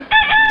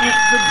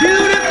Hey,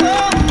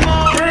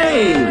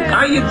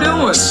 how you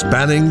doing?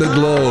 Spanning the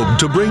globe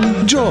to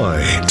bring joy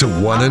to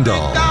one and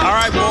all. All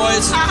right,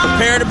 boys,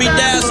 prepare to be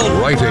dazzled.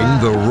 Righting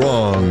the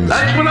wrongs.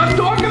 That's what I'm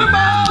talking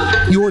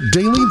about! Your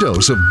daily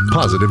dose of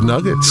positive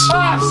nuggets. Oh,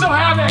 I'm so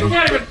happy I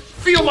can't even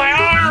feel my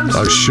arms!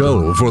 A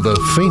show for the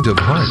faint of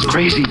heart. It's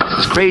crazy,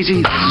 it's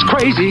crazy, it's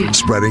crazy.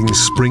 Spreading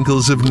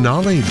sprinkles of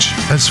knowledge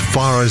as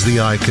far as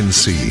the eye can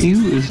see.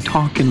 You is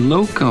talking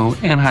loco,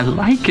 and I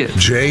like it.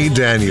 Jay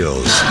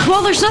Daniels.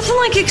 Well, there's nothing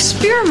like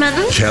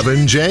experimenting.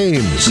 Kevin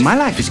James. My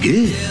life is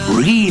good,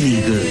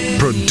 really good.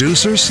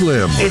 Producer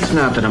Slim. It's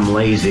not that I'm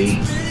lazy.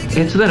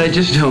 It's that I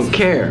just don't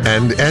care.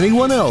 And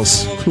anyone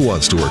else who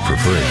wants to work for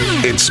free.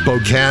 It's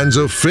Spokane's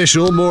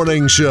official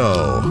morning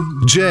show.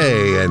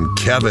 Jay and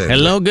Kevin.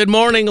 Hello, good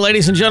morning,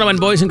 ladies and gentlemen,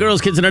 boys and girls,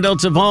 kids and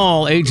adults of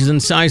all ages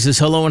and sizes.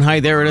 Hello and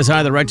hi, there it is.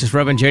 I, the Righteous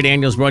Reverend Jay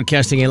Daniels,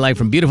 broadcasting in live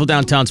from beautiful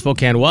downtown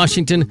Spokane,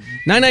 Washington.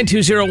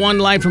 99201,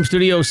 live from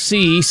Studio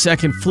C,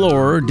 second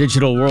floor,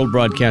 Digital World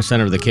Broadcast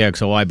Center of the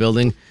KXOY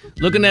building.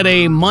 Looking at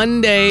a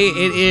Monday,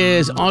 it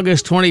is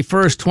August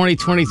 21st,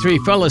 2023.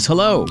 Fellas,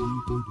 hello.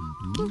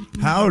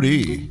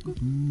 Howdy.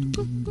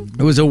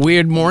 It was a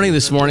weird morning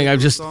this morning. I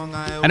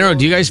don't know,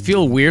 do you guys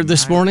feel weird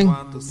this morning?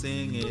 I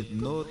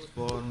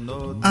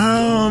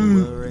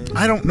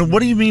don't know. What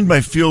do you mean by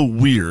feel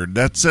weird?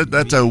 That's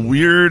a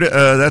weird,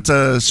 that's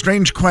a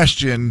strange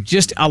question.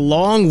 Just a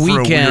long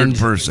weekend.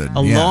 For a weird person.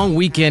 Long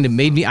weekend. It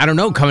made me, I don't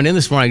know, coming in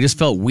this morning, I just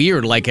felt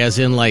weird. Like, as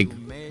in, like,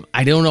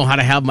 I don't know how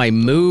to have my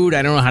mood.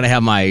 I don't know how to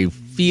have my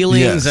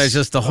feelings. Yes. It's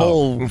just the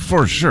whole.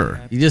 For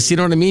sure. You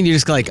know what I mean? You're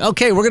just like,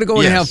 okay, we're going to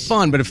go in and have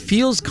fun, but it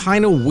feels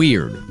kind of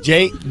weird.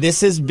 Jay, this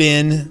has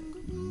been.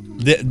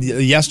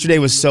 Yesterday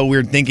was so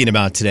weird thinking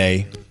about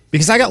today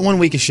because I got 1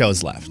 week of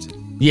shows left.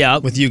 Yeah.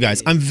 With you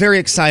guys. I'm very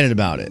excited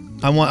about it.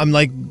 I'm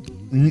like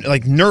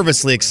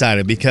nervously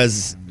excited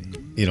because,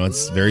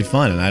 it's very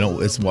fun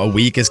and a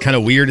week is kind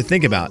of weird to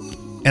think about.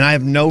 And I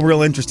have no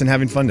real interest in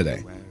having fun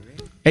today.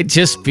 It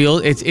just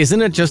feels,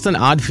 isn't it just an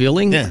odd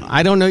feeling? Yeah.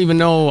 I don't even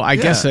know. I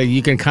guess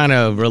you can kind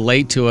of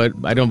relate to it.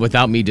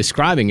 Without me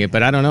describing it,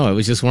 but I don't know. It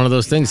was just one of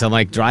those things. I'm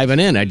like driving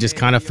in. I just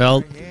kind of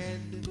felt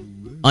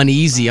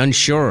uneasy,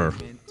 unsure.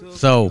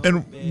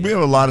 And we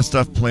have a lot of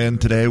stuff planned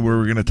today where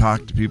we're going to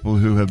talk to people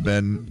who have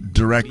been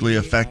directly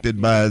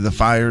affected by the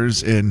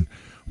fires in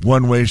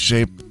one way,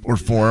 shape, or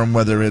form,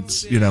 whether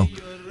it's, been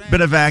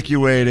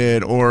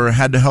evacuated or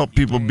had to help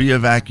people be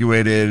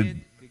evacuated.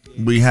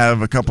 We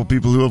have a couple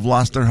people who have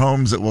lost their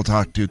homes that we'll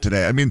talk to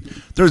today. I mean,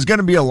 there's going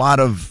to be a lot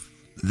of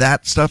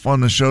that stuff on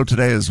the show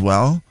today as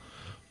well.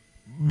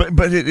 But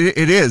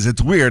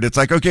it's weird. It's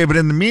like, okay, but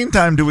in the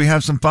meantime, do we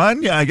have some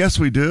fun? Yeah, I guess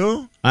we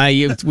do.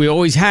 We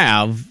always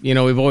have.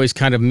 We've always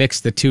kind of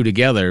mixed the two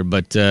together.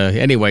 But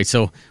anyway,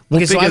 so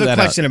we'll so I have a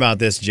question out. about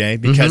this, Jay,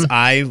 because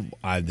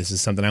this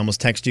is something I almost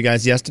texted you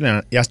guys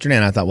yesterday,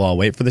 and I thought, well, I'll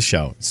wait for the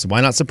show. So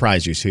why not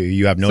surprise you? So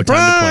you have no time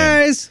to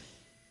plan.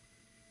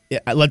 Yeah,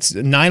 let's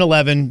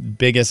 9/11,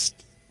 biggest,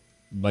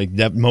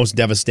 most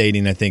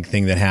devastating, I think,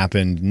 thing that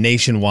happened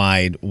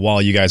nationwide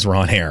while you guys were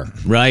on air.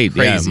 Right,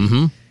 crazy. Yeah.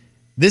 Mm-hmm.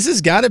 This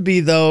has got to be,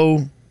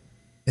 though.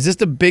 Is this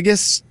the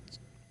biggest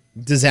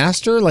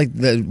disaster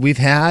that we've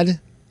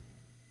had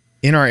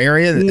in our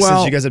area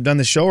since you guys have done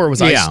the show, or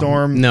was Ice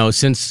Storm? No,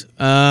 since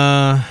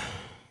that's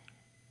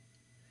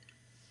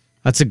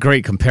a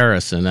great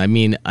comparison. I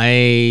mean,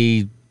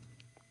 I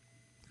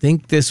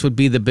think this would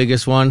be the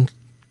biggest one.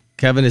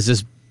 Kevin, is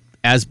this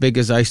as big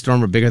as Ice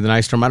Storm or bigger than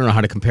Ice Storm? I don't know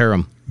how to compare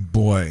them.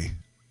 Boy.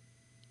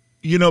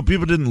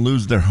 People didn't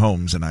lose their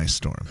homes in Ice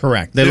Storm.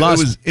 Correct. It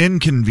was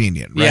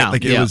inconvenient,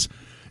 right? Yeah,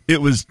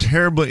 it was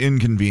terribly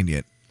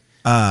inconvenient.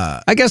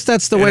 I guess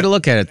that's the way to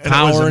look at it.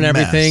 Power and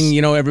everything.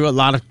 Mess. A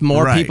lot of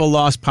more people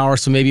lost power,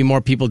 so maybe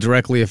more people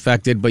directly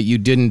affected, but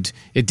it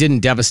didn't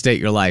devastate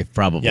your life,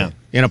 probably,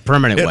 in a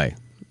permanent way.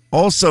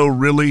 Also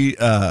really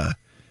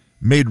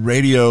made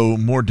radio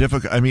more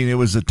difficult. I mean, it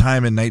was a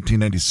time in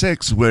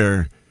 1996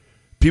 where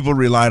people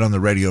relied on the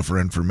radio for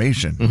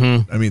information.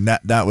 Mm-hmm. I mean,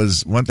 that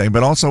was one thing,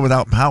 but also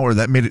without power,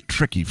 that made it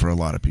tricky for a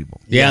lot of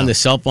people. Yeah, and the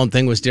cell phone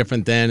thing was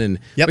different then.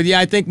 But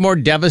I think more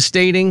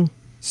devastating.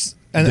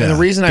 And the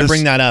reason I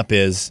bring that up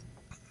is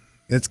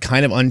it's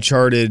kind of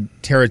uncharted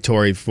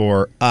territory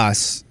for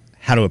us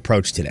how to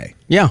approach today.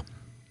 Yeah.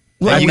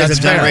 Well, you guys have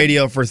done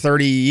radio for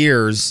 30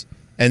 years,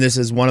 and this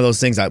is one of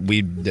those things I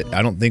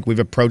don't think we've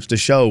approached a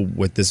show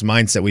with this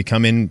mindset we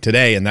come in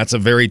today, and that's a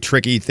very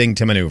tricky thing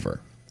to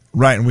maneuver.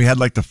 Right, and we had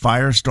the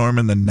firestorm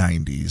in the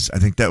 90s. I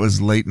think that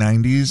was late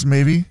 90s,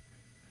 maybe,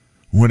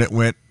 when it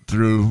went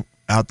through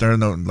out there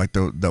in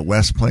the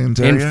West Plains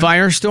area. In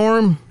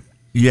Firestorm?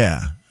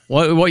 Yeah.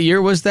 What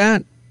year was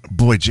that?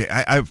 Boy, Jay,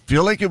 I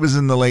feel like it was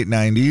in the late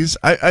 90s.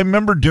 I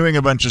remember doing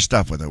a bunch of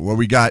stuff with it where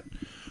we got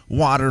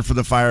water for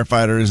the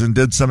firefighters and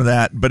did some of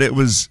that, but it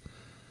was...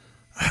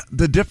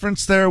 The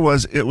difference there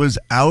was it was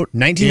out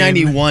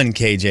 1991,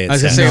 KJ. I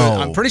was going to say,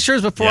 I'm pretty sure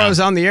it was before I was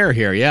on the air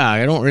here. Yeah,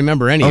 I don't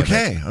remember any of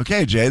it.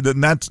 Okay, Jay,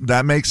 then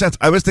that makes sense.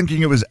 I was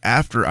thinking it was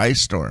after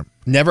Ice Storm.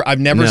 I've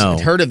never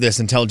heard of this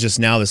until just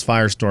now, this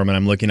firestorm, and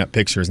I'm looking at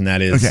pictures, and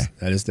that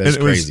is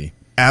crazy.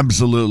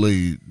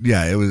 absolutely,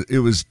 yeah, it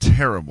was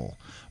terrible.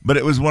 But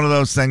it was one of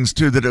those things,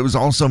 too, that it was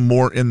also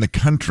more in the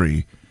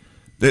country.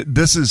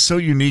 This is so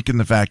unique in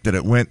the fact that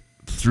it went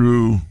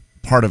through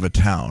part of a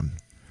town,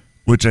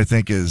 which I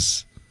think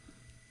is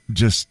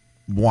just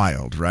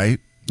wild, right?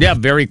 Yeah,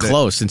 very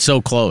close and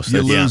so close.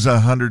 You lose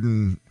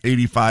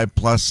 185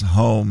 plus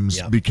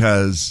homes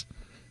because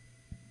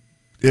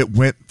it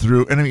went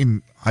through. And I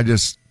mean,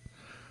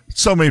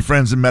 so many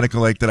friends in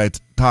Medical Lake that I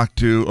talked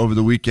to over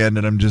the weekend,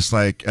 and I'm just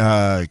like,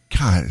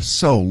 God,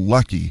 so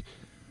lucky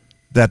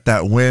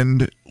that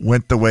wind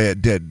went the way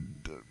it did.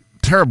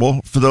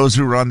 Terrible for those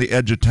who were on the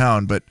edge of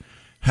town, but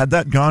had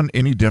that gone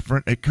any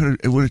different,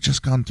 it would have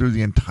just gone through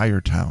the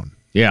entire town.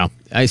 Yeah.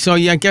 I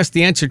guess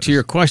the answer to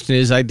your question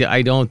is I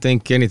don't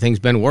think anything's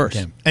been worse.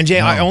 Okay. And Jay,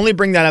 I only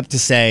bring that up to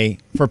say,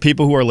 for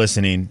people who are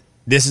listening,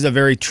 this is a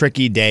very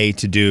tricky day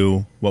to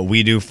do what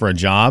we do for a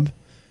job,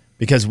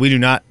 because we do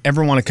not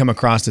ever want to come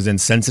across as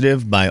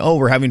insensitive by,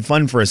 we're having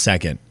fun for a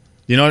second.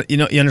 You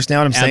understand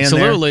what I'm saying?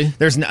 Absolutely.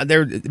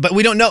 But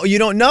we don't know. You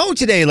don't know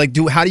today. Like,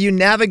 how do you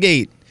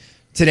navigate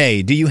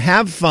today? Do you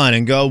have fun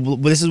and go, well,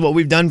 this is what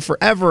we've done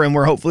forever, and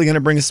we're hopefully going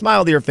to bring a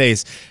smile to your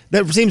face?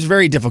 That seems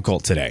very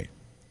difficult today.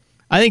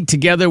 I think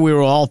together we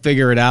will all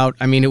figure it out.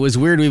 I mean, it was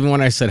weird even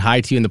when I said hi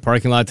to you in the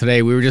parking lot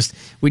today. We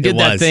did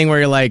that thing where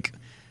you're like,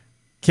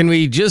 can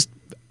we just,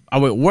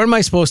 where am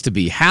I supposed to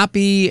be?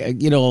 Happy,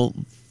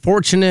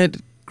 fortunate,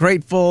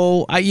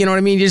 grateful? You know what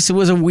I mean?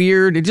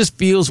 It just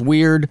feels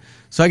weird.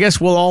 So I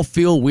guess we'll all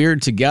feel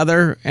weird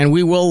together, and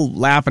we will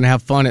laugh and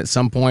have fun at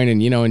some point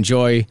and,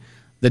 enjoy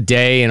the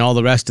day and all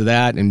the rest of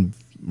that and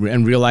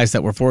realize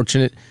that we're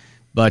fortunate.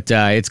 But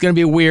it's going to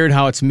be weird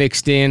how it's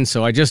mixed in.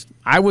 So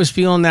I was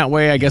feeling that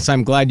way. I guess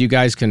I'm glad you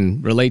guys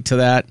can relate to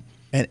that.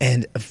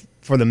 And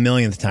for the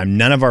millionth time,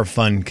 none of our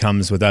fun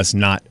comes with us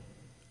not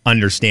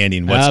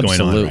understanding what's going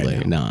on right now.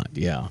 Absolutely not.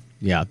 Yeah.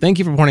 Yeah. Thank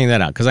you for pointing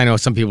that out, because I know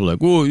some people are like,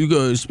 whoa, you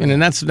guys,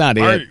 and that's not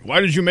it. Why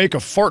did you make a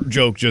fart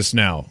joke just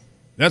now?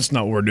 That's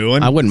not what we're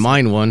doing. I wouldn't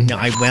mind one. No,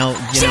 I'm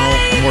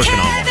working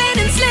on one.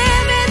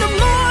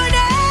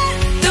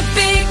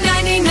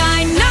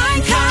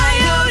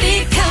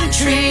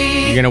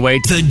 You're going to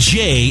wait? The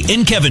Jay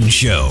and Kevin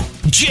Show.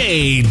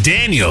 Jay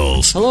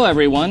Daniels. Hello,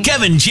 everyone.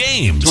 Kevin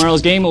James.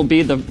 Tomorrow's game will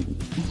be the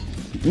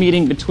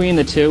meeting between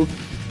the two,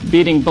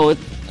 beating both.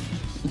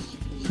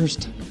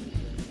 First.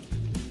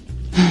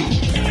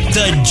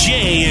 The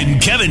Jay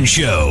and Kevin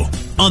Show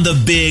on the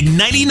Big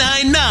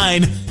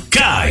 99.9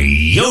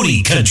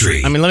 Coyote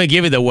Country. I mean, let me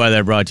give you the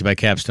weather brought to you by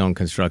Capstone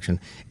Construction.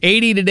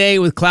 80 today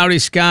with cloudy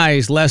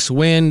skies, less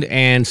wind,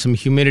 and some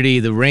humidity.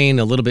 The rain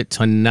a little bit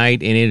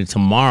tonight and into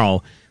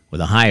tomorrow,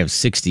 with a high of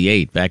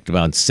 68, back to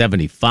about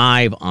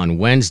 75 on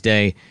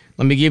Wednesday.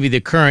 Let me give you the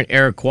current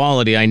air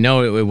quality. I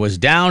know it was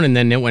down and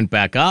then it went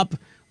back up.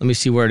 Let me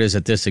see where it is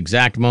at this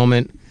exact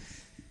moment.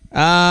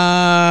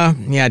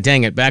 Yeah,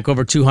 dang it. Back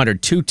over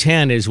 200.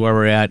 210 is where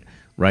we're at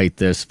right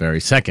this very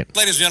second.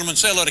 Ladies and gentlemen,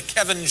 say hello to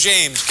Kevin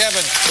James.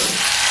 Kevin.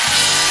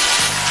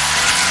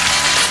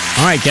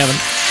 All right, Kevin.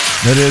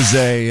 That is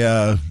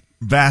a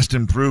vast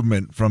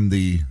improvement from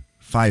the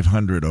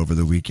 500 over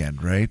the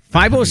weekend, right?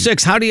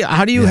 506. How do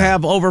you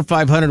have over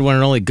 500 when it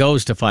only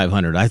goes to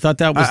 500? I thought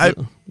that was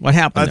what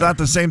happened. I thought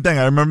the same thing.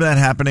 I remember that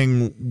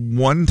happening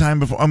one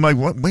time before. I'm like,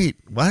 what? Wait,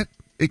 what?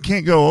 It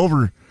can't go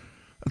over.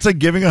 It's like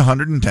giving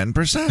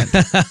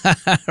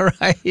 110%.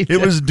 Right. It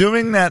was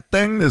doing that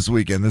thing this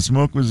weekend. The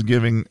smoke was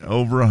giving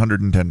over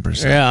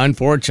 110%. Yeah,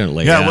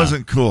 unfortunately. Yeah, it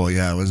wasn't cool.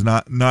 Yeah, it was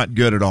not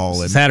good at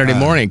all. And, Saturday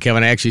morning,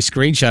 Kevin, I actually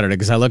screenshotted it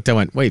because I looked, I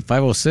went, wait,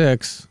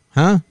 506?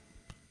 Huh?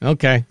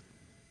 Okay.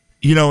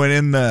 And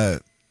in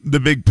the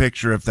big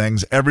picture of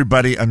things,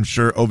 everybody, I'm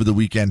sure, over the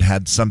weekend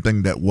had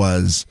something that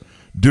was,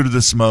 due to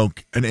the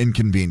smoke, an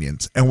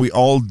inconvenience. And we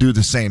all do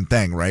the same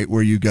thing, right?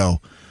 Where you go,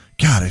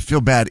 God, I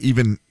feel bad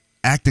even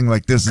acting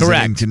like this is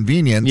an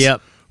inconvenience.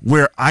 Yep.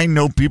 Where I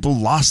know people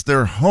lost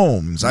their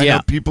homes. I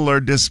know people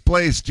are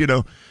displaced.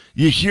 You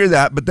hear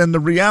that, but then the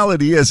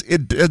reality is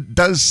it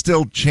does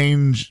still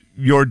change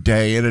your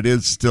day, and it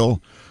is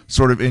still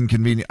sort of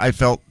inconvenient. I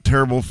felt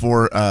terrible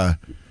for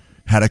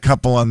had a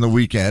couple on the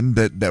weekend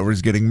that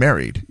was getting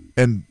married,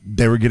 and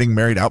they were getting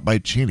married out by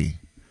Cheney.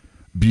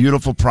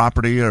 Beautiful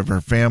property of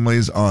her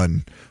family's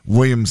on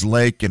Williams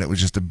Lake, and it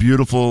was just a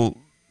beautiful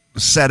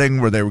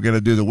setting where they were going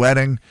to do the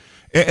wedding.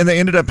 And they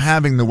ended up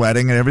having the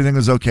wedding, and everything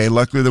was okay.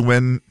 Luckily, the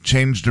wind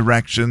changed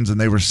directions,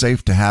 and they were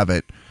safe to have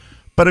it.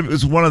 But it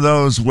was one of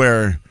those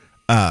where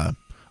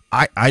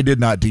I did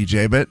not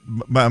DJ, but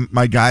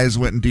my guys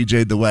went and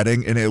DJ'd the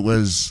wedding, and it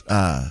was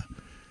I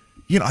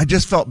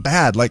just felt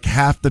bad. Like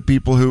half the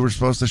people who were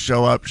supposed to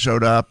show up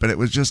showed up, and it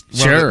was just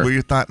where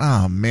you thought,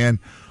 oh man,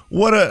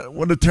 what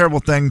a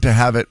terrible thing to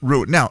have it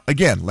ruined. Now,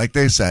 again, like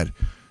they said,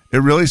 it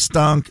really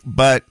stunk,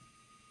 but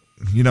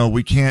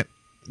we can't.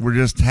 We're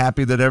just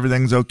happy that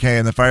everything's okay,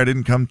 and the fire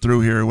didn't come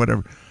through here or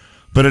whatever.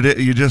 But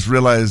you just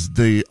realize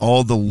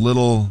all the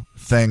little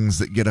things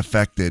that get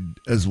affected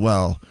as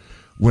well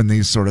when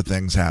these sort of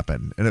things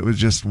happen. And it was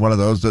just one of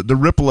those. The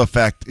ripple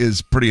effect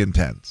is pretty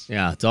intense.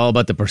 Yeah, it's all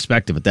about the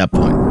perspective at that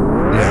point.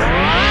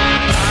 Yeah.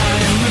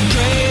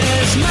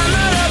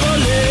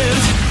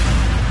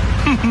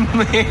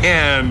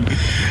 Man,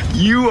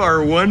 you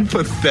are one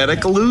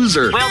pathetic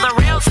loser. Will the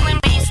real Slim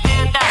B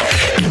stand up?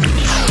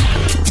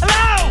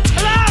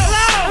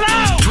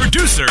 Hello!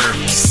 Producer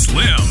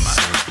Slim.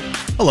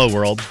 Hello,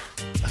 world.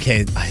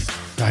 Okay,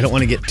 I don't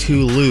want to get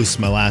too loose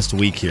my last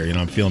week here. You know,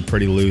 I'm feeling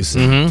pretty loose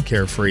and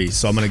carefree.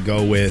 So I'm going to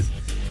go with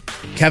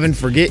Kevin,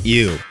 forget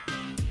you.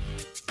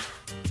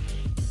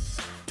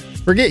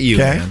 Forget you,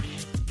 man.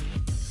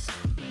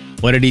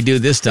 What did he do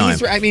this time?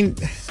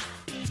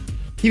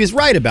 He was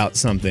right about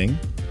something,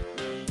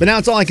 but now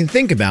it's all I can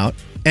think about,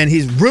 and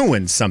he's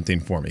ruined something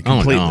for me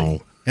completely.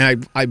 Oh, no.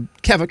 And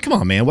Kevin, come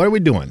on, man. What are we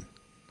doing?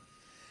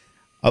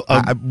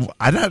 I'm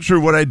not sure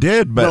what I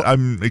did, but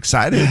I'm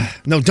excited.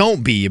 No,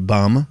 don't be, you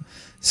bum.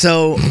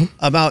 So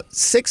about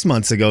 6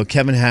 months ago,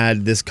 Kevin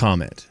had this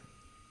comment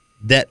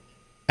that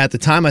at the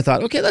time I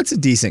thought, okay, that's a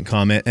decent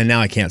comment, and now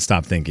I can't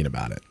stop thinking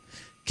about it.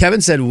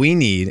 Kevin said we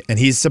need, and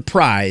he's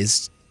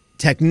surprised,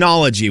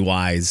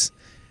 technology-wise,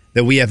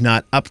 that we have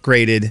not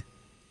upgraded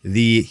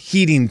the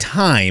heating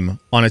time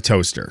on a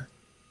toaster.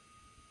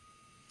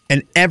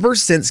 And ever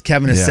since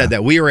Kevin has said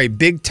that, we are a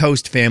big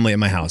toast family at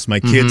my house. My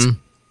kids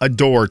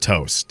adore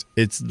toast.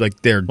 It's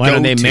like their Why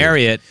don't they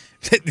marry it?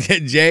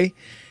 Jay,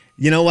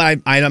 you know what?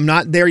 I'm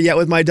not there yet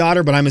with my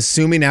daughter, but I'm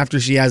assuming after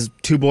she has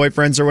 2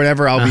 boyfriends or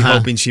whatever, I'll be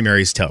hoping she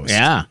marries toast.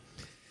 Yeah.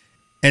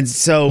 And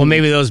so... Well,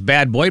 maybe those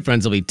bad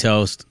boyfriends will be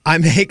toast. I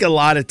make a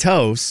lot of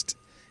toast,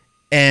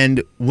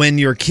 and when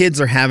your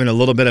kids are having a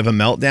little bit of a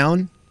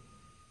meltdown,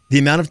 the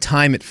amount of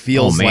time it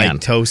feels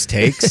like toast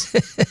takes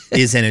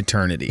is an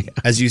eternity.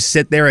 As you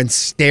sit there and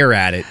stare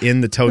at it in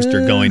the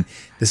toaster going,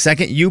 the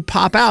second you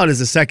pop out is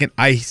the second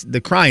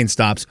the crying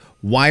stops.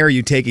 Why are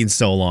you taking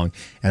so long?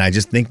 And I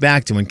just think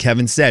back to when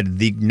Kevin said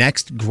the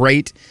next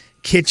great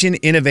kitchen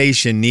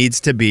innovation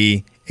needs to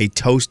be a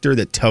toaster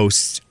that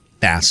toasts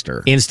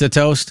faster.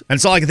 Insta-toast? And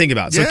that's all I can think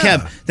about. So,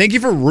 Kev, thank you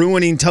for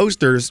ruining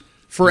toasters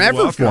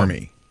forever for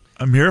me.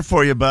 I'm here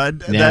for you,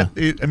 bud. Yeah.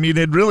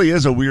 It really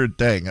is a weird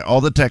thing.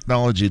 All the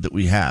technology that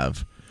we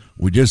have,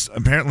 we just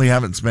apparently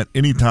haven't spent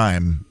any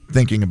time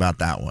thinking about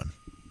that one.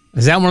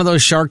 Is that one of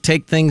those Shark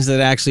Tank things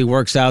that actually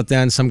works out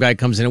then? Some guy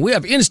comes in and we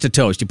have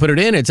Insta-toast. You put it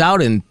in, it's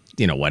out in,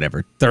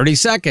 30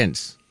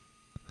 seconds.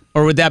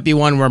 Or would that be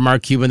one where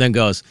Mark Cuban then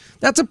goes,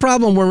 that's a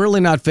problem we're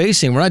really not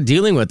facing. We're not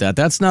dealing with that.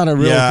 That's not a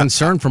real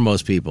concern for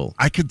most people.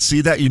 I could see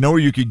that. You know where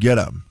you could get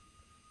them?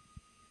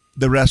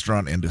 The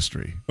restaurant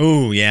industry.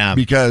 Oh, yeah.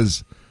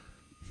 Because...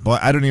 Well,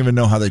 I don't even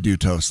know how they do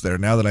toast there.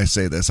 Now that I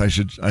say this, I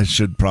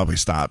should probably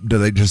stop. Do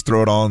they just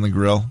throw it all on the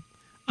grill?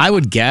 I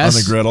would guess.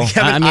 On the griddle?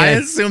 Kevin, I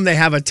assume they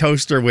have a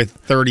toaster with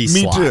 30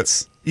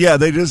 slots. Too. Yeah,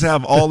 they just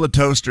have all the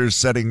toasters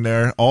sitting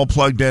there, all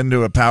plugged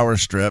into a power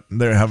strip.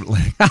 They have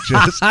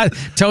just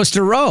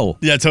toaster row.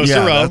 Yeah, toaster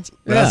row.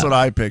 That's what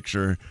I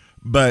picture.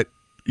 But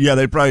yeah,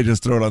 they probably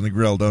just throw it on the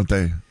grill, don't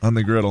they? On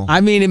the griddle.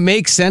 I mean, it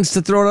makes sense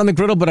to throw it on the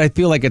griddle, but I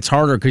feel like it's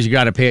harder because you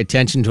got to pay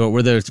attention to it.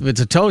 Where if it's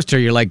a toaster,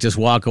 you're like just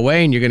walk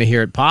away and you're going to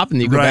hear it pop, and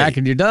you go back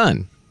and you're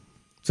done.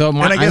 So, and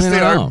I guess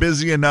they are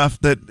busy enough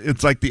that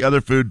it's like the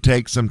other food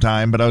takes some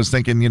time. But I was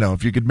thinking,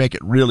 if you could make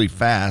it really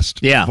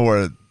fast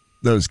for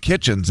those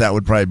kitchens, that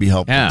would probably be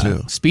helpful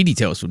too. Speedy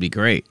toast would be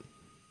great.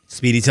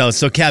 Speedy toast.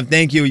 So, Kev,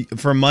 thank you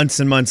for months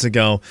and months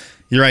ago.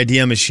 Your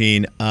idea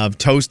machine of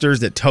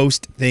toasters that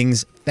toast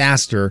things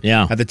faster.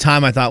 Yeah. At the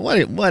time, I thought, what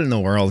in the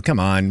world?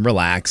 Come on,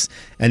 relax.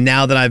 And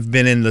now that I've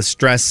been in the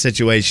stress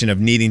situation of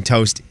needing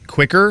toast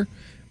quicker,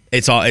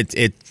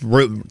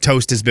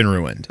 toast has been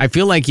ruined. I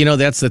feel like,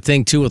 that's the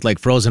thing, too, with like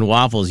frozen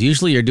waffles.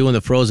 Usually you're doing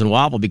the frozen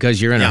waffle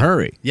because you're in a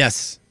hurry.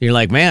 Yes. You're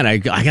like, man, I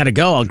got to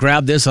go. I'll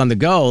grab this on the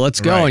go.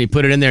 Let's go. Right. And you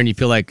put it in there and you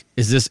feel like,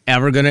 is this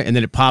ever going to? And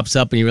then it pops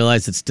up and you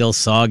realize it's still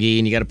soggy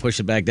and you got to push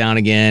it back down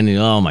again. And,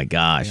 oh, my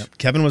gosh. Yep.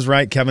 Kevin was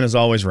right. Kevin is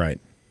always right.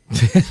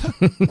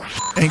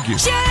 Thank you.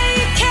 Jay,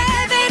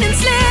 Kevin, and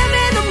Slim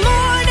in the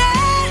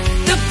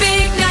morning. The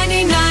big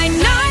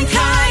 99.9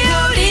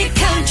 Coyote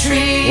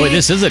Country. Boy,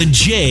 this is The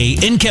Jay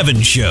and Kevin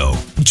Show.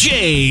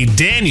 Jay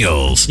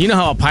Daniels. You know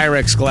how a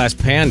Pyrex glass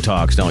pan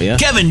talks, don't you?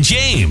 Kevin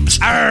James.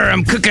 Arr,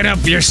 I'm cooking up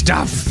your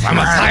stuff. I'm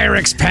a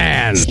Pyrex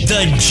pan.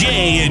 The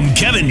Jay and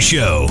Kevin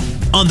Show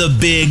on the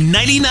big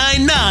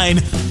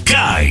 99.9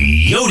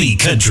 Coyote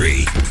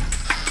Country.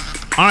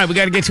 All right, we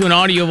got to get to an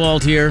audio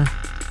vault here.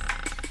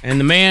 And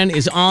the man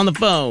is on the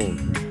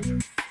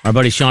phone. Our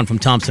buddy Sean from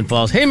Thompson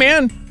Falls. Hey,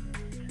 man.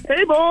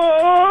 Hey, boy.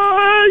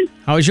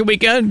 How was your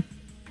weekend?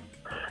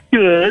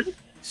 Good.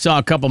 Saw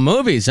a couple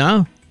movies,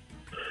 huh?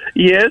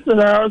 Yes, and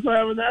I also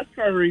have a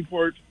NASCAR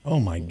report. Oh,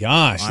 my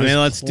gosh. I mean,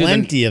 let's do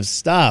plenty of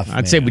stuff.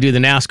 I'd say we do the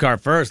NASCAR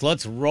first.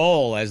 Let's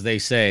roll, as they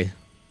say.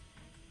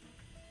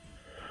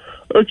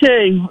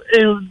 Okay,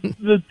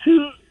 the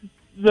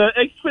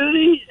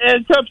Xfinity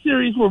and Cup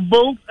Series were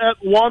both at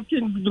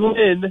Watkins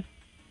Glen.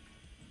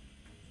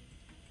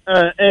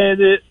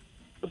 And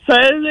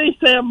Saturday,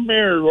 Sam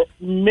Mayer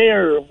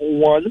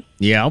won.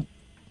 Yeah.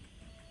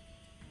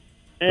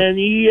 And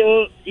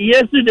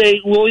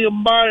yesterday,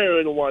 William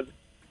Byron won.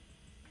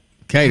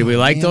 Okay, do we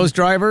like those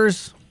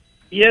drivers?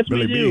 Yes,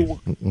 we do.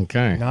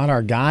 Okay. Not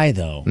our guy,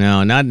 though.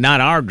 No,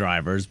 not our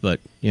drivers, but,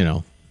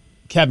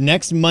 Kev,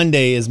 next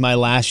Monday is my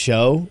last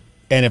show,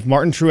 and if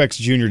Martin Truex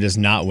Jr. does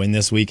not win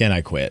this weekend, I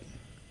quit.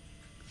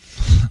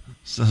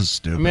 So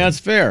stupid. I mean, that's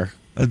fair.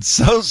 It's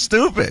so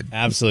stupid.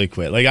 Absolutely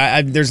quit. Like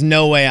I there's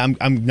no way I'm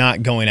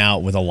not going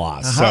out with a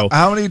loss. So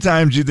How many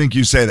times do you think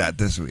you say that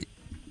this week?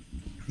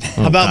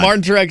 about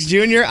Martin Truex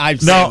Jr.,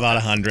 I'd say about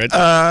 100.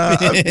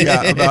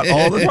 Yeah, about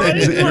all the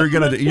things that you're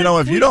going to do. You know,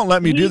 if you don't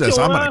let me do this,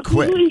 I'm going to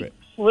quit.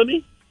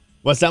 Slimmy,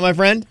 What's that, my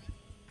friend?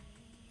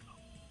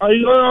 are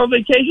you going on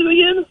vacation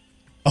again?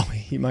 Oh,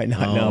 he might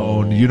not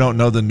Oh, know. you don't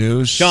know the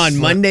news? Sean,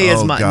 Monday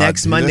is my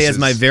next Monday is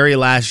my very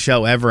last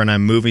show ever, and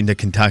I'm moving to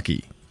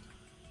Kentucky.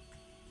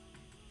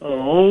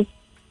 Oh.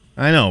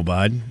 I know,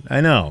 bud.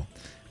 I know.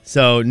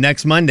 So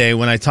next Monday,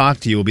 when I talk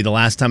to you, will be the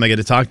last time I get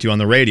to talk to you on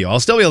the radio. I'll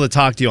still be able to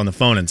talk to you on the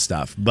phone and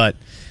stuff, but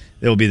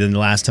it will be the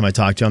last time I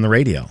talk to you on the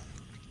radio.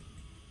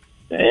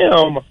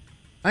 Damn.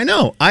 I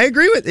know. I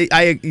agree with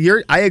I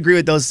agree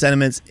with those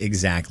sentiments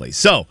exactly.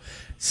 So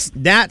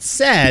that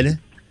said,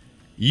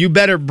 you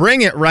better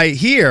bring it right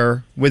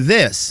here with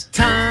this.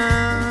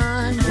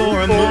 Time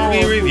for a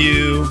movie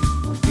review.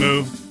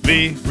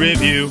 Movie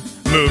review.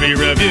 Movie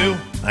review.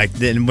 Like,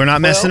 then we're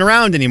not messing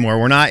around anymore.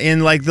 We're not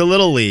in like the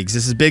little leagues.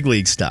 This is big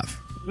league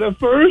stuff. The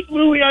first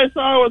movie I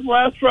saw was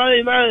last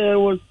Friday night, and it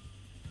was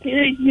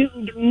Teenage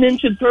Mutant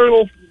Ninja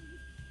Turtles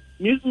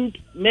Mutant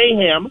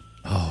Mayhem.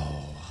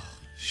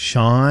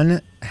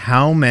 Sean,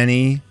 how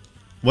many?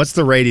 What's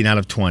the rating out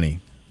of 20?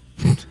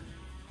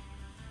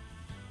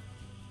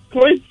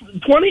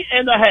 20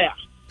 and a half.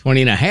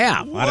 20 and a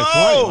half out of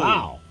 20.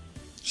 Wow.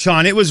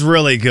 Sean, it was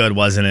really good,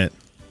 wasn't it?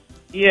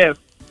 Yes.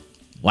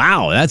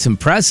 Wow, that's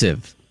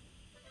impressive.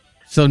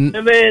 So, And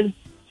then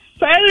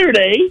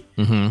Saturday,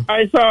 Mhm.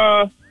 I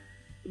saw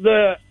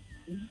the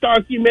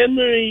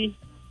documentary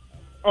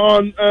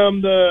on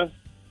the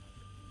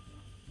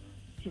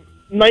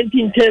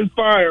 1910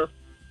 fire,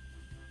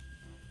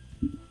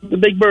 the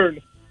Big Burn.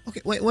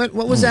 Okay, wait, what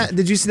was that?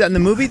 Did you see that in the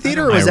movie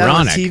theater or was that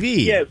on Ironic.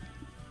 TV? Yes.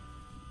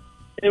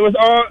 It was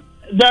on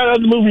that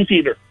at the movie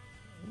theater.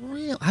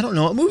 Real? I don't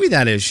know what movie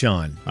that is,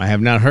 Sean. I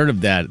have not heard of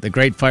that. The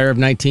Great Fire of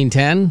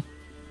 1910?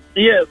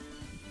 Yes.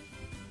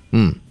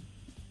 And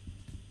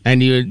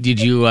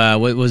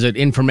what was it,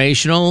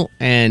 informational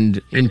and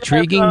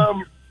intriguing?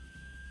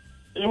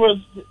 It was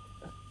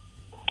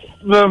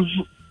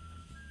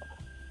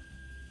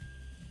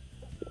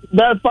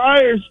that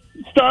fire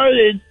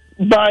started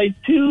by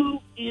two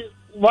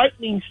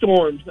lightning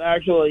storms,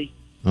 actually.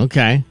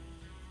 Okay.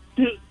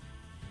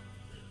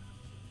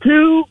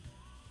 Two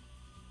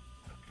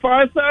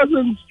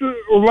 5,000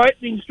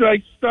 lightning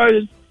strikes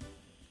started.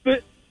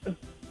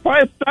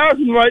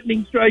 5,000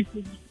 lightning strikes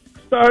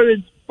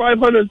started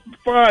 500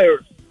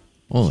 fires.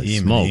 Holy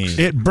smokes.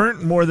 It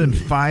burnt more than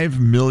 5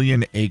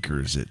 million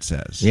acres, it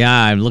says. Yeah,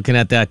 I'm looking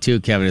at that too,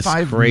 Kevin. It's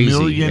 5 crazy.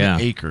 million Yeah.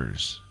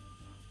 acres.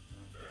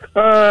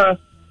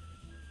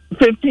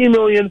 15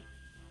 million,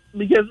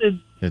 because it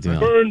 15 million.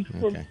 burned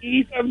from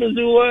east of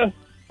Missoula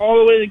all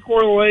the way to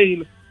Coeur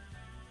d'Alene.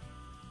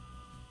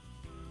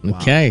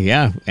 Okay,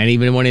 yeah. And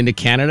even went into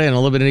Canada and a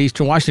little bit in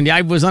eastern Washington. Yeah,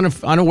 I was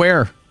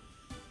unaware.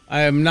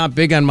 I am not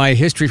big on my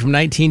history from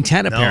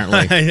 1910,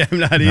 apparently. No, I'm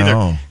not either.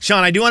 No.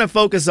 Sean, I do want to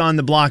focus on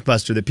the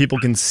blockbuster that people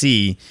can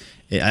see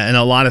in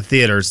a lot of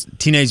theaters,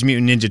 Teenage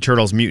Mutant Ninja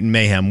Turtles Mutant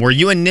Mayhem. Were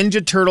you a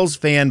Ninja Turtles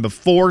fan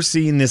before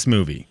seeing this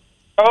movie?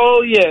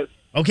 Oh, yes.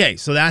 Okay,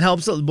 so that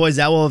helps, boys.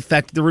 That will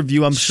affect the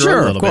review, I'm sure, Sure, a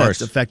of little bit.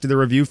 course. It's affected the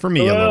review for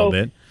me a little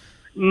bit.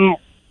 The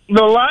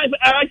live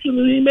action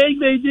remake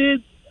they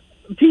did,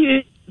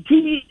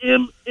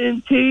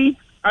 TMNT,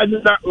 I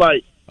did not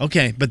like.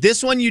 Okay, but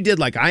this one you did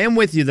like. I am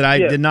with you that I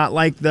did not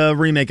like the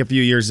remake a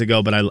few years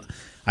ago, but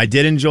I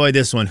did enjoy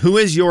this one. Who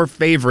is your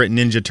favorite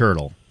Ninja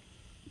Turtle?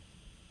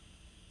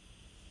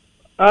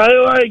 I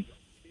like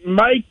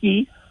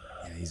Mikey.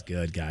 Yeah, he's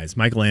good, guys.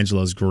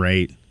 Michelangelo's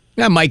great.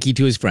 Yeah, Mikey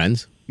to his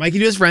friends. Mikey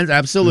to his friends,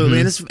 absolutely,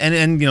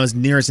 and you know his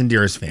nearest and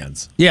dearest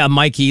fans. Yeah,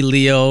 Mikey,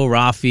 Leo,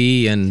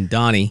 Rafi, and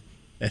Donnie.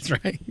 That's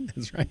right.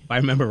 That's right. If I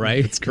remember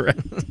right. That's correct.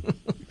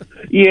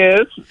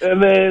 Yes,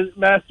 and then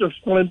Master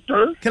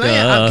Splinter. Can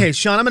I? Okay,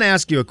 Sean, I'm going to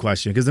ask you a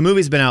question because the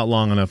movie's been out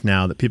long enough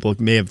now that people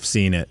may have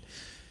seen it.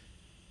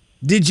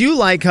 Did you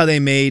like how they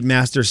made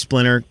Master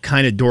Splinter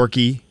kind of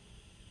dorky?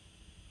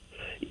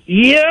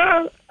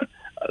 Yeah,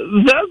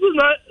 that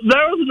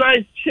was a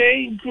nice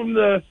change from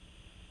the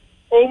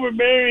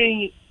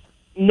overbearing,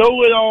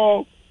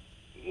 know-it-all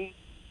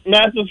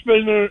Master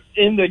Splinter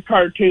in the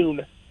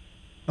cartoon.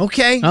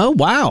 Okay. Oh,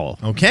 wow.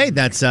 Okay,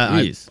 that's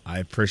I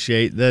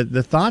appreciate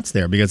the thoughts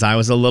there because I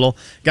was a little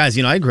guys.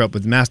 You know, I grew up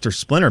with Master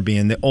Splinter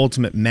being the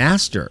ultimate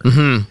master,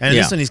 and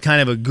this one he's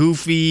kind of a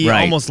goofy,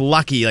 almost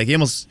lucky, like he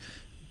almost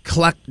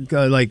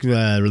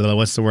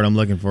what's the word I'm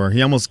looking for?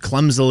 He almost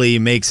clumsily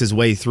makes his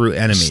way through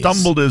enemies,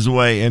 Stumbled his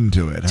way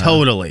into it. Huh?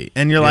 Totally,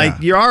 and you're like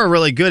you are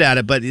really good at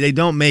it, but they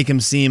don't make him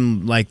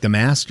seem like the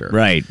master,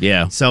 Right,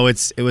 yeah. So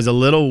it was a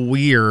little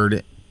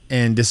weird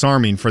and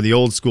disarming for the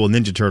old school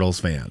Ninja Turtles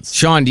fans.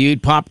 Sean, do you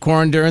eat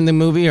popcorn during the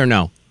movie or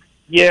no?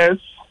 Yes.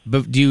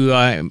 But do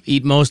you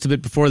eat most of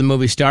it before the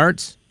movie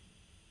starts?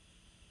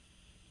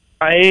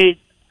 I ate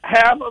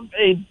half of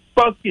a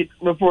bucket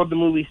before the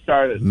movie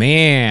started.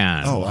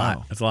 Man. Oh,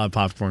 wow. That's a lot of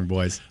popcorn,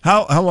 boys.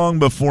 How long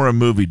before a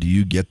movie do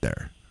you get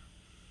there?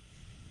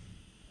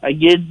 I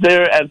get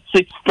there at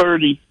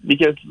 6:30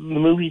 because the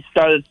movie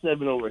started at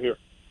 7 over here.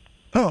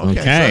 Oh, okay.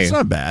 So that's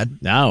not bad.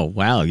 Oh,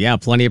 wow. Yeah,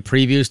 plenty of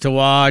previews to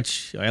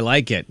watch. I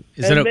like it.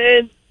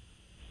 Then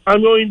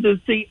I'm going to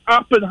see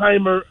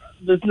Oppenheimer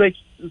this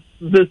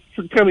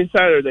coming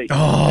Saturday.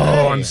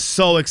 Oh, I'm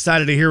so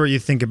excited to hear what you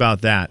think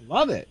about that.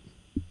 Love it.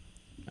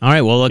 All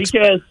right, well,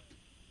 because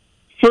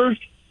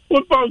first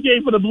football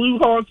game for the Blue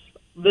Hawks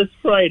this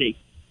Friday.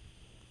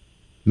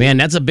 Man,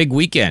 that's a big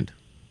weekend.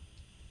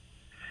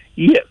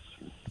 Yes.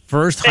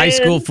 First high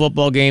school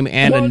football game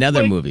and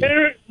another movie.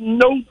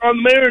 Note on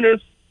the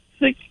Mariners,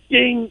 6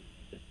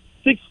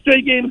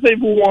 straight games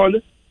they've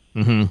won.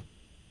 Mm-hmm.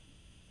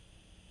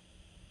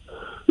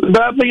 The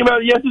bad thing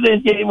about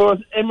yesterday's game was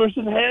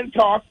Emerson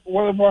Hancock,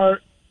 one of our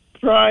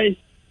prized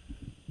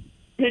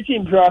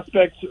pitching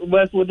prospects,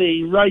 left with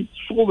a right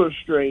shoulder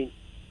strain.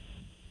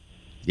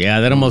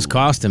 Yeah, that almost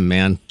cost him,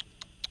 man.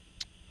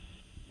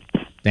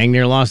 Dang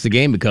near lost the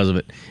game because of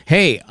it.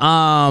 Hey,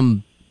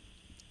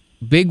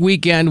 big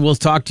weekend. We'll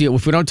talk to you.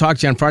 If we don't talk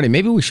to you on Friday,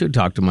 maybe we should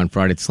talk to him on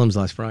Friday. It's Slim's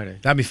last Friday.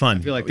 That'd be fun.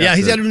 I feel like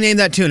he's got to name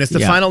that tune. It's the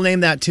final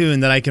name that tune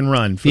that I can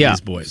run for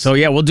these boys. So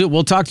yeah,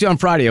 we'll talk to you on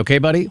Friday, okay,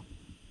 buddy?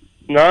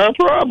 No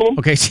problem.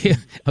 Okay, see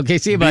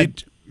you,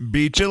 bud.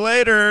 Beat you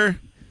later.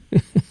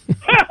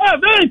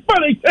 Very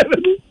funny,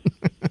 Kevin.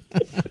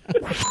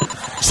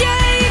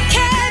 Jay,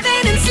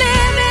 Kevin, and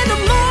Slim in the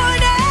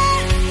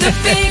morning. The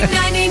big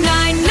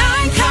 99.9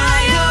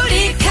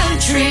 Coyote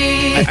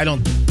Country. I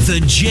don't. The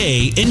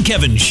Jay and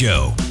Kevin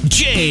Show.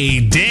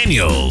 Jay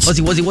Daniels.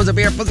 Fuzzy wuzzy was a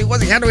bear. Fuzzy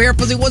wuzzy had no hair.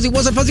 Fuzzy wuzzy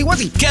was a fuzzy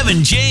wuzzy.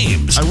 Kevin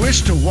James. I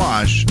wish to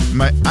wash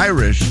my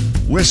Irish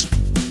wrist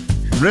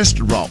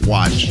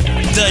watch.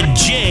 The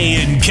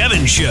Jay and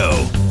Kevin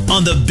Show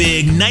on the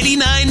big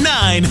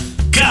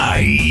 99.9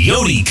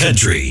 Coyote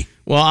Country.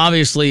 Well,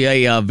 obviously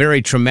a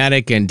very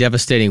traumatic and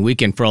devastating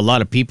weekend for a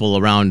lot of people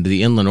around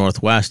the inland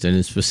Northwest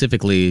and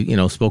specifically,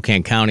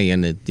 Spokane County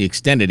and the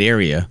extended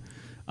area.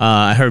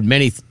 I heard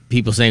many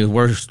people saying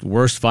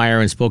worst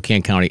fire in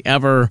Spokane County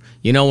ever.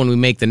 When we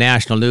make the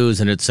national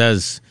news and it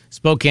says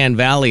Spokane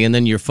Valley and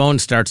then your phone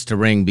starts to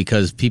ring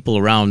because people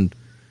around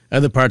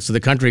other parts of the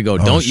country go,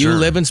 don't you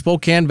live in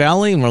Spokane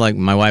Valley? And we're like,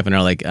 my wife and I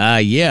are like,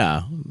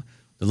 yeah.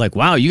 They're like,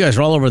 wow, you guys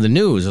are all over the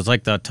news. It's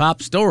like the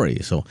top story.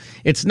 So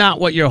it's not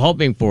what you're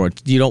hoping for.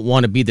 You don't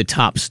want to be the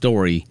top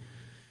story.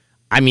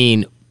 I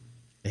mean,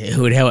 it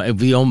would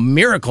be a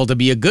miracle to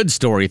be a good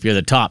story if you're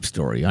the top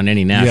story on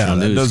any national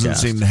news. Yeah, that doesn't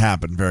seem to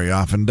happen very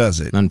often, does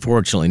it?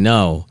 Unfortunately,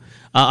 no.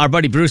 Our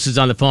buddy Bruce is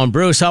on the phone.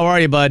 Bruce, how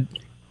are you, bud?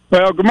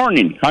 Well, good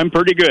morning. I'm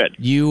pretty good.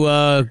 You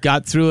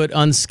got through it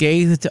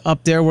unscathed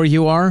up there where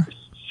you are?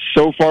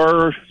 So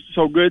far,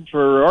 so good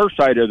for our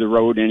side of the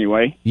road,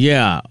 anyway.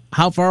 Yeah.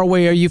 How far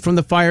away are you from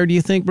the fire, do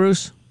you think,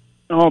 Bruce?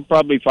 Oh,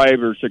 probably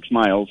 5 or 6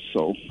 miles.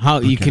 So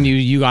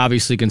you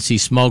obviously can see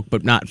smoke,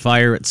 but not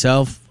fire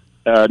itself?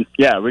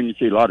 Yeah, we can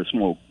see a lot of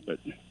smoke, but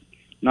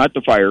not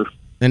the fire.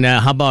 And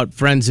how about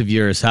friends of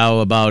yours? How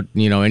about,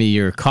 any of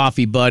your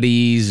coffee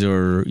buddies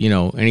or,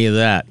 any of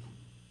that?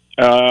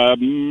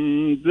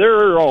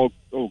 They're all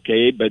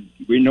okay, but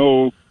we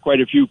know quite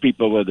a few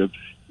people that have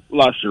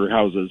lost their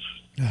houses.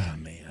 Oh,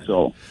 man.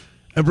 So,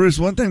 Bruce,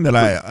 one thing that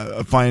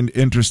I find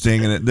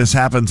interesting, and this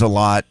happens a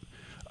lot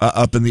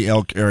up in the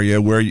Elk area,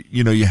 where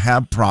you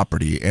have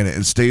property and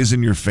it stays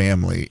in your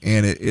family,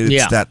 and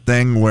it's that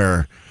thing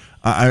where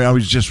I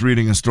was just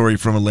reading a story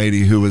from a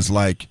lady who was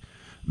like,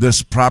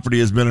 "This property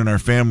has been in our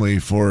family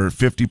for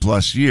 50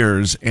 plus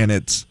years, and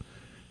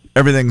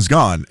everything's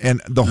gone,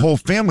 and the whole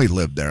family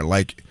lived there.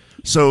 Like,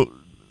 so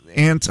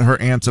her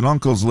aunts and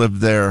uncles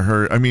lived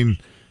there.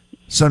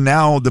 So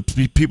now the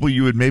people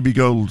you would maybe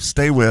go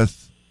stay with."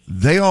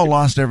 They all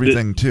lost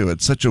everything, too.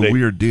 It's such a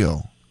weird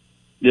deal.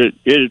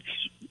 It's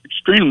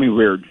extremely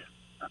weird.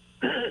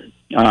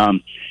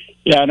 And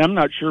I'm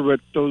not sure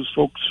what those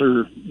folks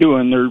are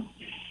doing. They're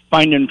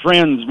finding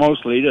friends,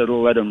 mostly,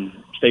 that'll let them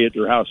stay at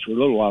their house for a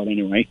little while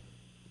anyway.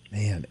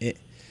 Man, it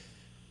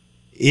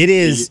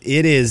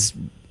is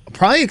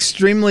probably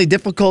extremely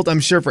difficult,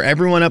 I'm sure, for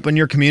everyone up in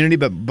your community.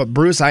 But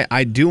Bruce,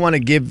 I do want to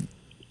give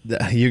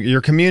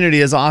your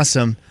community is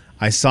awesome.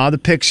 I saw the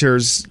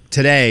pictures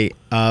today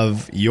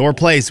of your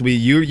place.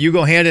 You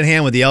go hand in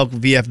hand with the Elk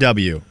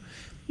VFW.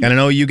 And I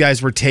know you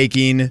guys were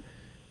taking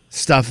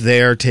stuff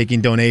there,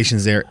 taking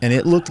donations there, and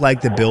it looked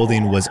like the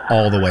building was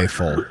all the way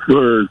full.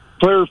 We're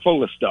clear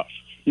full of stuff.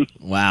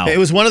 Wow. It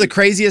was one of the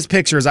craziest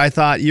pictures. I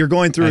thought you're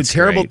going through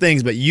terrible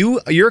things, but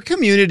your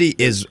community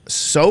is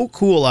so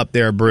cool up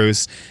there,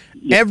 Bruce.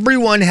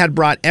 Everyone had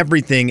brought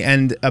everything,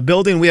 and a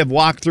building we have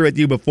walked through with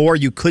you before,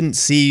 you couldn't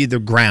see the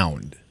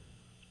ground.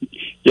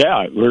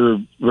 Yeah, we're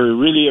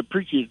really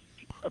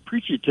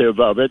appreciative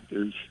of it.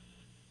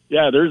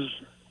 There's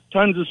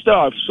tons of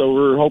stuff, so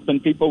we're hoping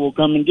people will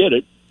come and get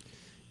it.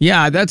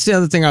 Yeah, that's the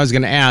other thing I was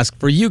going to ask.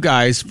 For you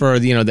guys, for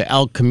the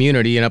Elk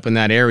community and up in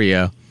that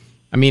area,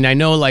 I mean, I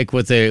know like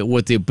with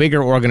the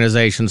bigger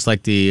organizations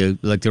like the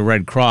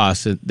Red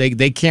Cross,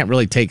 they can't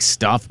really take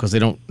stuff because they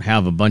don't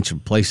have a bunch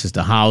of places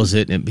to house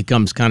it, and it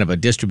becomes kind of a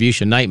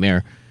distribution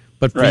nightmare.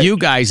 But for you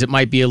guys, it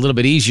might be a little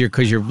bit easier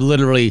because you're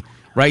literally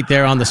right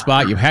there on the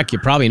spot. You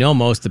probably know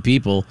most of the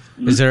people.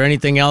 Is there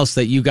anything else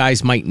that you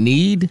guys might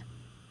need?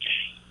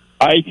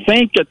 I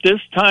think at this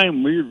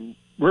time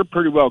we're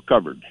pretty well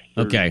covered.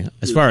 Okay,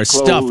 as far as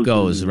stuff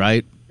goes,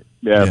 right?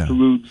 Yeah,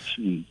 foods.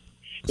 And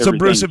so,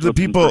 Bruce, if the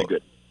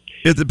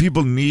looking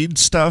people need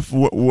stuff,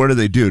 what do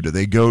they do? Do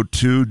they go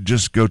to the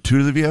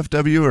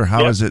VFW, or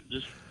how is it?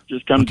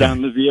 Just come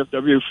down to the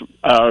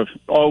VFW.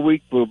 All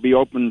week we'll be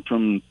open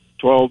from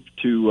 12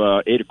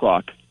 to 8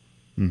 o'clock.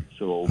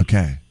 So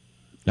okay,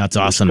 that's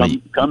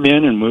awesome. Come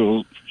in and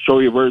we'll show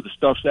you where the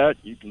stuff's at.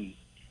 You can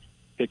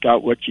pick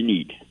out what you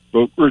need.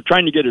 But we're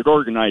trying to get it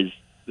organized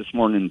this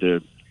morning so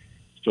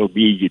it'll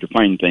be easy to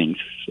find things.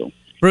 So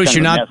Bruce,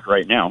 you're not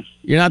right now.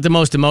 You're not the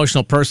most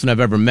emotional person I've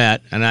ever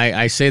met, and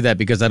I say that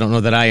because I don't know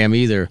that I am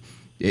either.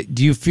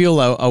 Do you feel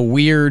a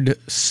weird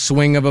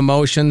swing of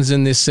emotions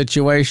in this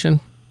situation?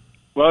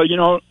 Well,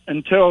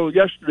 until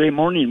yesterday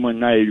morning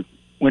when I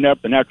went up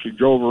and actually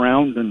drove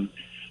around and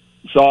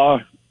saw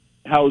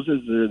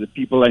houses or the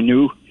people I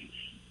knew,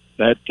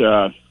 that's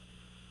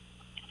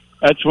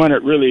when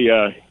it really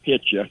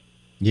hits you.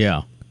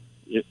 Yeah.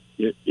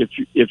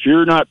 If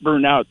you're not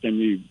burned out, then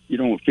you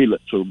don't feel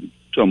it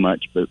so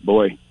much. But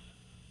boy,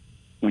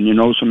 when you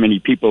know so many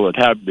people that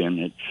have been,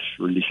 it's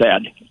really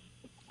sad.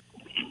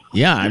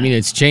 Yeah, I mean,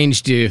 it's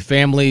changed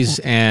families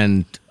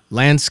and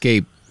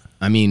landscape.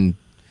 I mean,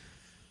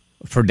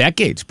 for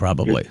decades,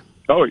 probably.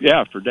 Oh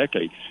yeah, for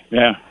decades.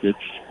 Yeah, it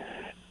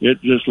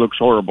just looks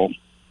horrible.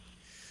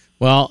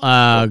 Well,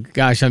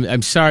 gosh,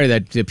 I'm sorry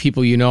that the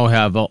people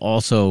have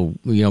also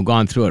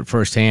gone through it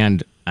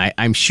firsthand.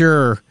 I'm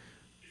sure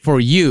for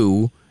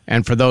you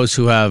and for those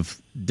who have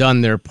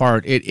done their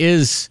part, it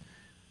is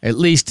at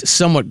least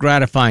somewhat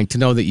gratifying to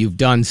know that you've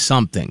done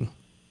something.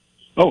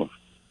 Oh,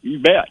 you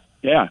bet.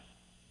 Yeah.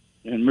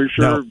 And we're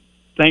sure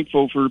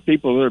thankful for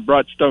people that have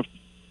brought stuff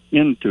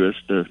into us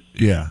to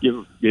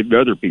give to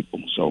other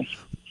people. So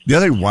the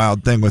other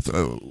wild thing with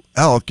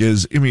elk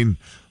is, I mean,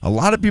 a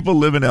lot of people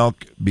live in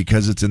elk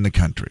because it's in the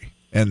country,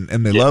 and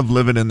they love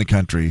living in the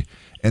country,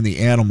 and the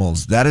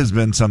animals. That has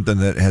been something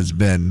that has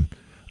been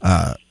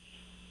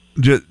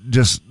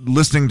just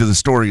listening to the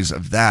stories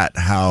of that,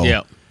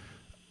 how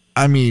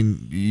I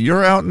mean,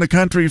 you're out in the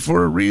country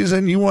for a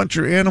reason. You want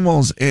your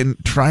animals, and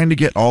trying to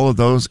get all of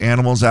those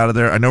animals out of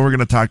there. I know we're going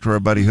to talk to our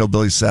buddy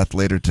Hillbilly Seth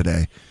later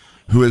today,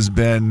 who has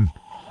been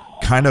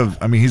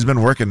he's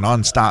been working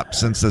nonstop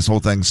since this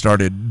whole thing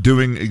started,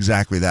 doing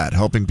exactly that,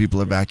 helping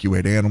people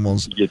evacuate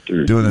animals, get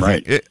through, doing the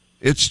thing.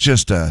 It's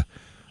just that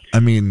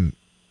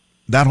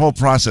whole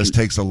process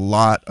takes a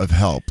lot of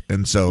help,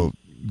 and so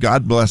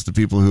God bless the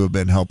people who have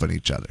been helping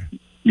each other.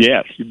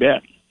 Yes, you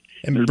bet.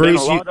 And There's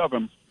Bruce, been a lot of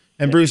them.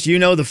 And Bruce,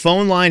 the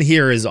phone line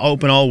here is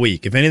open all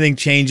week. If anything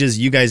changes,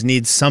 you guys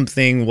need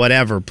something,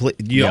 whatever,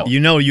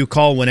 you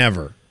call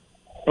whenever.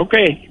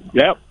 Okay.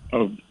 Yep.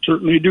 I'll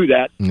certainly do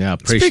that. Yeah,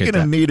 appreciate Speaking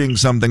that. of needing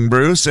something,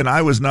 Bruce, and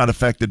I was not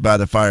affected by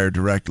the fire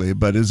directly,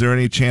 but is there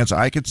any chance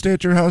I could stay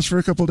at your house for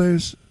a couple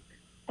days?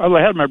 Well,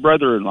 I had my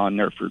brother-in-law in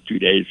there for 2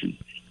 days, and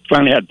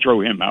finally had to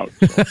throw him out.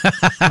 So.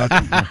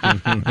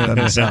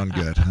 Doesn't sound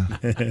good.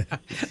 Huh?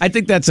 I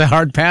think that's a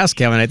hard pass,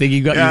 Kevin. I think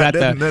you got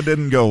that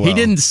didn't go well. He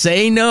didn't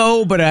say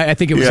no, but I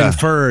think it was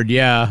inferred.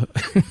 Yeah.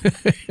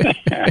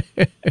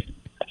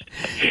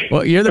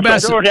 Well, you're the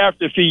best. If I don't have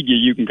to feed you,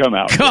 you can come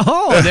out.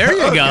 Oh, there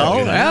you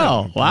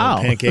go. Wow.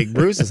 Pancake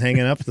Bruce is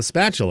hanging up the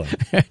spatula.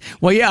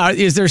 Well, yeah.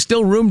 Is there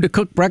still room to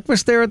cook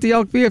breakfast there at the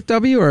Elk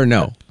VFW or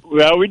no?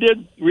 Well, we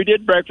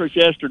did breakfast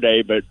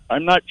yesterday, but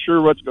I'm not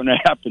sure what's going to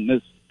happen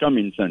this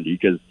coming Sunday,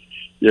 because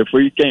if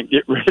we can't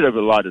get rid of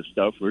a lot of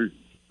stuff, we ain't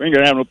going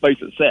to have no place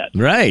to set.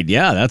 Right,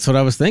 yeah, that's what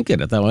I was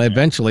thinking. I thought, well,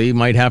 eventually you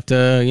might have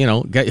to,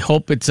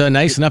 hope it's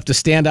nice enough to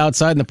stand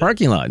outside in the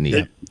parking lot. And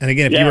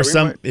again,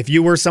 if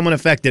you were someone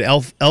affected,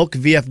 Elk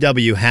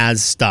VFW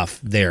has stuff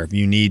there. If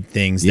you need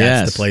things,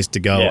 that's the place to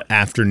go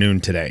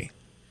afternoon today.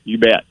 You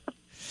bet.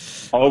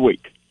 All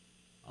week.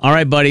 All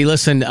right, buddy.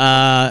 Listen,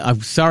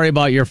 I'm sorry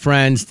about your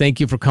friends. Thank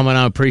you for coming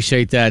on.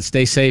 Appreciate that.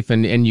 Stay safe,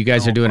 and you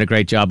guys are doing a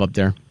great job up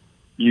there.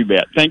 You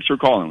bet. Thanks for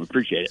calling. We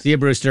appreciate it. See you,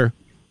 Brewster.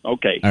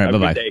 Okay. All right,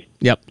 bye-bye. Good day.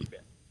 Yep.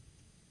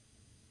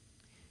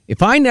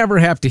 If I never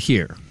have to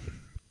hear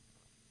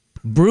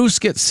Bruce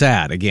gets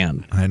sad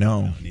again. I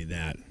know. Don't need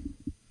that.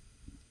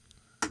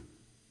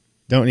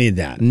 Don't need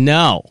that.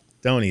 No.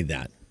 Don't need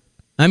that.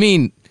 I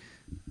mean,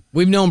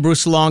 we've known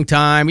Bruce a long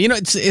time.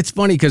 It's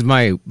funny because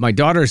my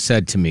daughter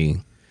said to me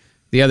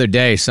the other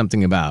day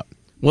something about,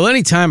 well,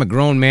 anytime a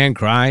grown man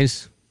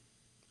cries,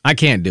 I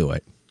can't do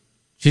it.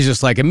 She's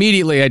just like,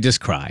 immediately I just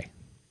cry.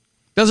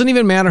 Doesn't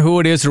even matter who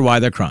it is or why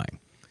they're crying.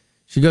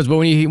 She goes, but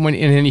when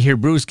you hear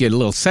Bruce get a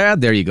little sad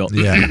there, you go,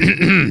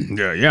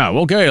 yeah,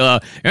 okay.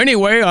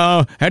 Anyway,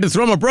 had to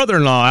throw my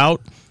brother-in-law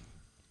out.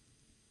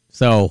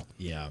 So,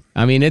 yeah,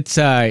 I mean, it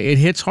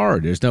hits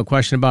hard. There's no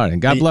question about it.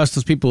 And God bless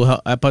those people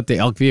up at the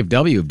Elk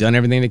VFW who've done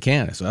everything they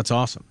can. So that's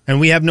awesome. And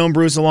we have known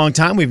Bruce a long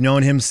time. We've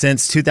known him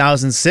since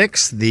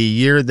 2006, the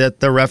year that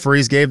the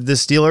referees gave the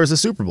Steelers a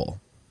Super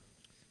Bowl.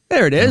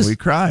 There it is. And we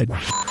cried.